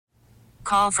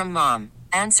call from mom.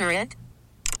 Answer it.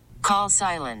 Call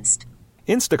silenced.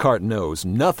 Instacart knows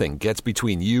nothing gets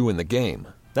between you and the game.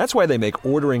 That's why they make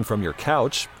ordering from your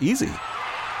couch easy.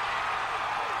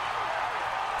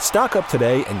 Stock up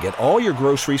today and get all your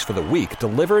groceries for the week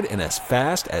delivered in as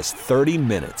fast as 30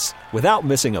 minutes without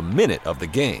missing a minute of the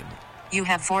game. You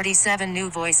have 47 new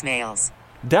voicemails.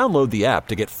 Download the app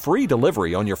to get free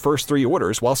delivery on your first 3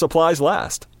 orders while supplies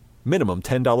last. Minimum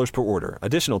 $10 per order.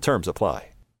 Additional terms apply.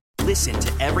 Listen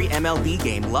to every MLB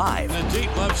game live. In the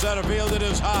deep left center field, it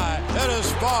is high, it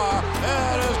is far,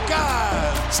 it is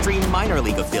gone. Stream minor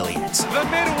league affiliates. The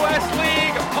Midwest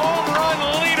League home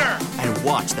run leader. And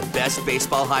watch the best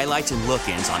baseball highlights and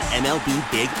look-ins on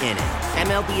MLB Big Inning.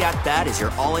 MLB At Bat is your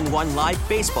all-in-one live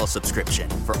baseball subscription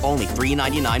for only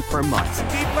 $3.99 per month.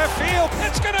 Deep left field,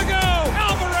 it's gonna go.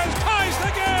 Alvarez ties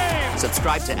the game.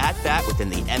 Subscribe to At Bat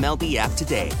within the MLB app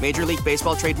today. Major League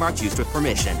Baseball trademarks used with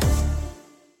permission.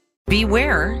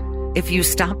 Beware, if you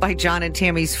stop by John and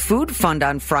Tammy's Food Fund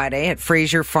on Friday at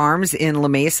Fraser Farms in La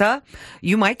Mesa,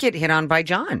 you might get hit on by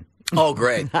John. Oh,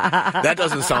 great. That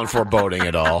doesn't sound foreboding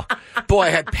at all. Boy, I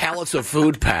had pallets of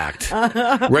food packed,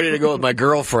 ready to go with my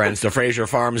girlfriends to Fraser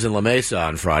Farms in La Mesa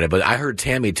on Friday. But I heard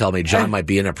Tammy tell me John might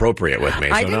be inappropriate with me.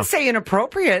 So I didn't say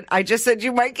inappropriate. I just said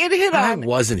you might get hit on. I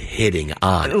wasn't hitting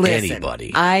on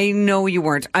anybody. I know you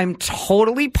weren't. I'm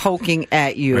totally poking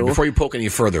at you. Right, before you poke any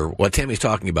further, what Tammy's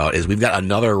talking about is we've got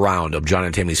another round of John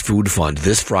and Tammy's Food Fund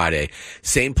this Friday.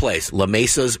 Same place, La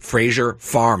Mesa's Fraser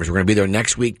Farms. We're going to be there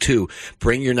next week, too.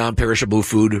 Bring your non-perishable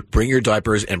food, bring your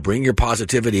diapers, and bring your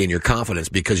positivity and your confidence,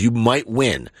 because you might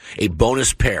win a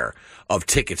bonus pair of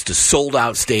tickets to Sold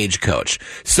Out Stagecoach.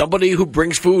 Somebody who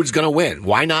brings food is going to win.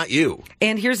 Why not you?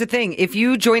 And here's the thing. If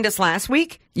you joined us last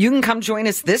week, you can come join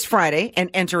us this Friday and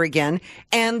enter again,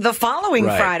 and the following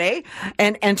Friday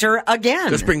and enter again.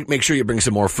 Just make sure you bring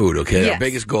some more food, okay? Yes. Our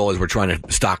biggest goal is we're trying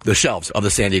to stock the shelves of the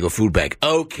San Diego Food Bank.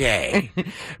 Okay.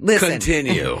 Listen.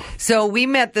 Continue. So we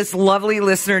met this lovely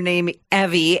listener named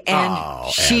Evie,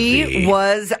 and she Evie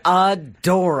was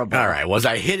adorable. All right. Was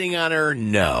I hitting on her?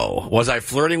 No. Was I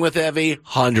flirting with Evie?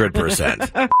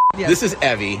 100%. Yes. This is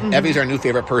Evie. Mm-hmm. Evie's our new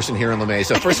favorite person here in La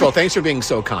Mesa. First of all, thanks for being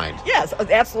so kind. Yes,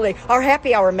 absolutely. Our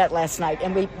happy hour met last night,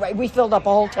 and we filled up a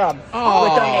whole tub with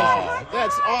donations.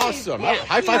 That's awesome.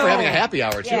 High five for having a happy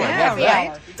hour, too. I love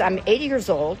that. I'm 80 years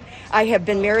old. I have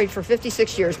been married for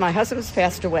 56 years. My husband's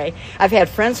passed away. I've had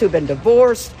friends who've been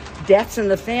divorced, deaths in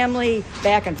the family,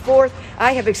 back and forth.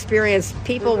 I have experienced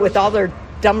people with all their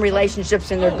dumb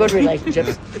relationships and their good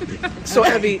relationships. So,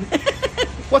 Evie,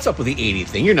 what's up with the 80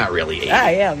 thing? You're not really 80.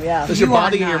 I am, yeah. Does your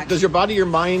body, your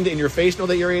mind, and your face know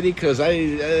that you're 80? Because I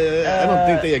don't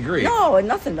think they agree. No, and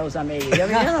nothing knows I'm 80. I mean,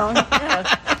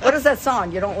 yeah. What is that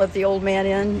song? You don't let the old man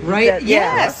in? Right?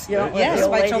 Yes. You don't let the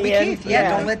old by lady Toby in. Keith.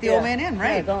 Yeah, don't let the old man in,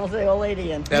 right. Yeah, don't let the old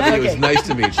lady in. Evie, it was nice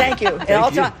to meet you. Thank you. And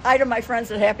also, hi to my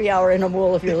friends at Happy Hour in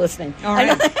Amul if you're listening. All right.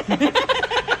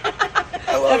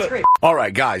 I love That's it. great. All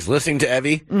right, guys, listening to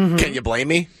Evie, can you blame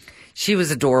me? She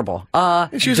was adorable.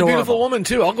 She was a beautiful woman,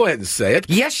 too. I'll go ahead and say it.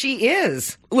 Yes, she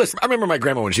is. Listen, I remember my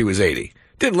grandma when she was 80.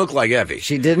 Didn't look like Evie.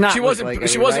 She did not. She look wasn't. like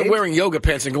She Evie, wasn't right? wearing yoga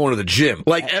pants and going to the gym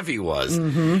like Evie was.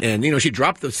 Mm-hmm. And she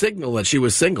dropped the signal that she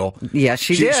was single. Yes,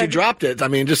 she did. She dropped it. I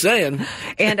mean, just saying.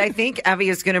 And I think Evie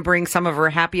is going to bring some of her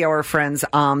happy hour friends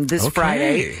this Okay.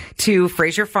 Friday to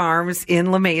Fraser Farms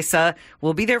in La Mesa.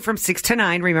 We'll be there from 6 to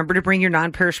 9. Remember to bring your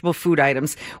non-perishable food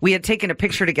items. We had taken a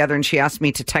picture together, and she asked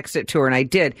me to text it to her, and I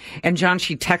did. And John,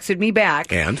 she texted me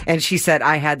back, and she said,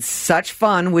 "I had such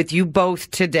fun with you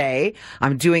both today.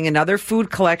 I'm doing another food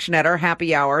collection at our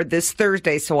happy hour this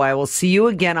Thursday, so I will see you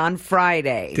again on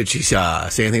Friday." Did she say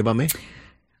anything about me?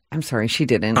 I'm sorry, she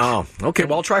didn't. Oh, okay.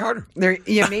 Well, I'll try harder.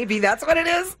 Maybe that's what it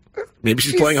is. Maybe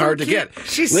she's playing so hard cute. to get.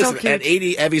 She's Listen, so cute. at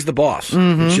 80, Evie's the boss.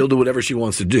 She'll do whatever she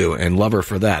wants to do, and love her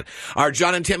for that. Our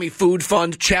John and Tammy Food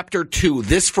Fund Chapter 2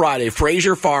 this Friday,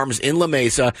 Fraser Farms in La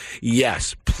Mesa.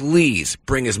 Yes, please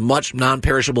bring as much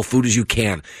non-perishable food as you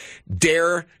can.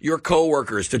 Dare your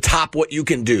coworkers to top what you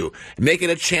can do. Make it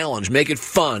a challenge. Make it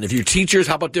fun. If you're teachers,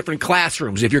 how about different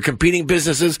classrooms? If you're competing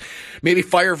businesses, maybe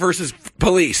fire versus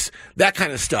police, that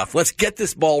kind of stuff. Let's get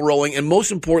this ball rolling, and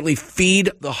most importantly,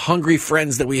 feed the hungry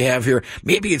friends that we have here.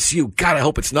 Maybe it's you. God, I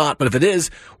hope it's not. But if it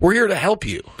is, we're here to help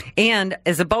you. And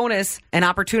as a bonus, an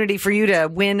opportunity for you to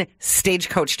win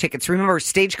Stagecoach tickets. Remember,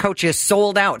 Stagecoach is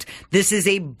sold out. This is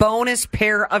a bonus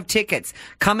pair of tickets.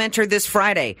 Come enter this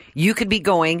Friday. You could be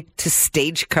going to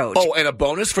Stagecoach. Oh, and a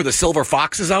bonus for the Silver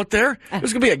Foxes out there?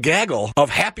 There's going to be a gaggle of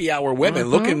happy hour women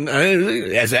looking,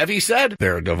 as Evie said,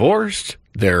 they're divorced,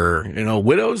 they're,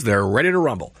 widows, they're ready to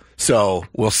rumble. So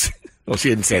we'll Well, she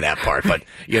didn't say that part, but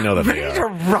you know that they Ready are.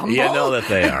 to rumble? You know that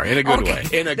they are in a good Okay.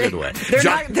 way. In a good way.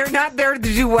 They're not there to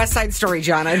do West Side Story,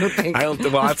 John. I don't think. Well,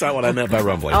 that's not what I meant by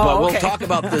rumbling. Oh, But okay. we'll talk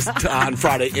about this on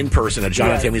Friday in person at John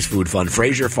and Tammy's Food Fund,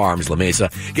 Fraser Farms, La Mesa.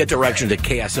 Get directions at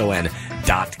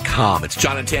KSON.com. It's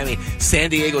John and Tammy, San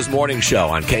Diego's morning show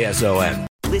on KSON.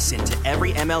 Listen to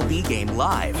every MLB game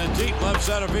live. In the deep left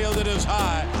center field, it is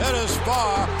high, it is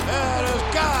far, it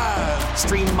is gone.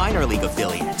 Stream minor league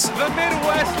affiliates. The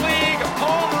Midwest League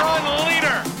home run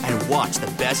leader. And watch the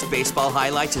best baseball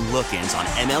highlights and look-ins on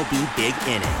MLB Big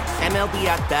Inning. MLB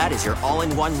At Bat is your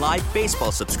all-in-one live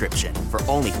baseball subscription for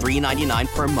only $3.99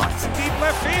 per month. Deep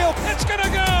left field. It's going to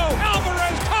go.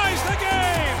 Alvarez ties the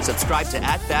game. Subscribe to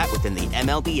At Bat within the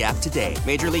MLB app today.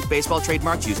 Major League Baseball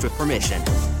trademarks used with permission.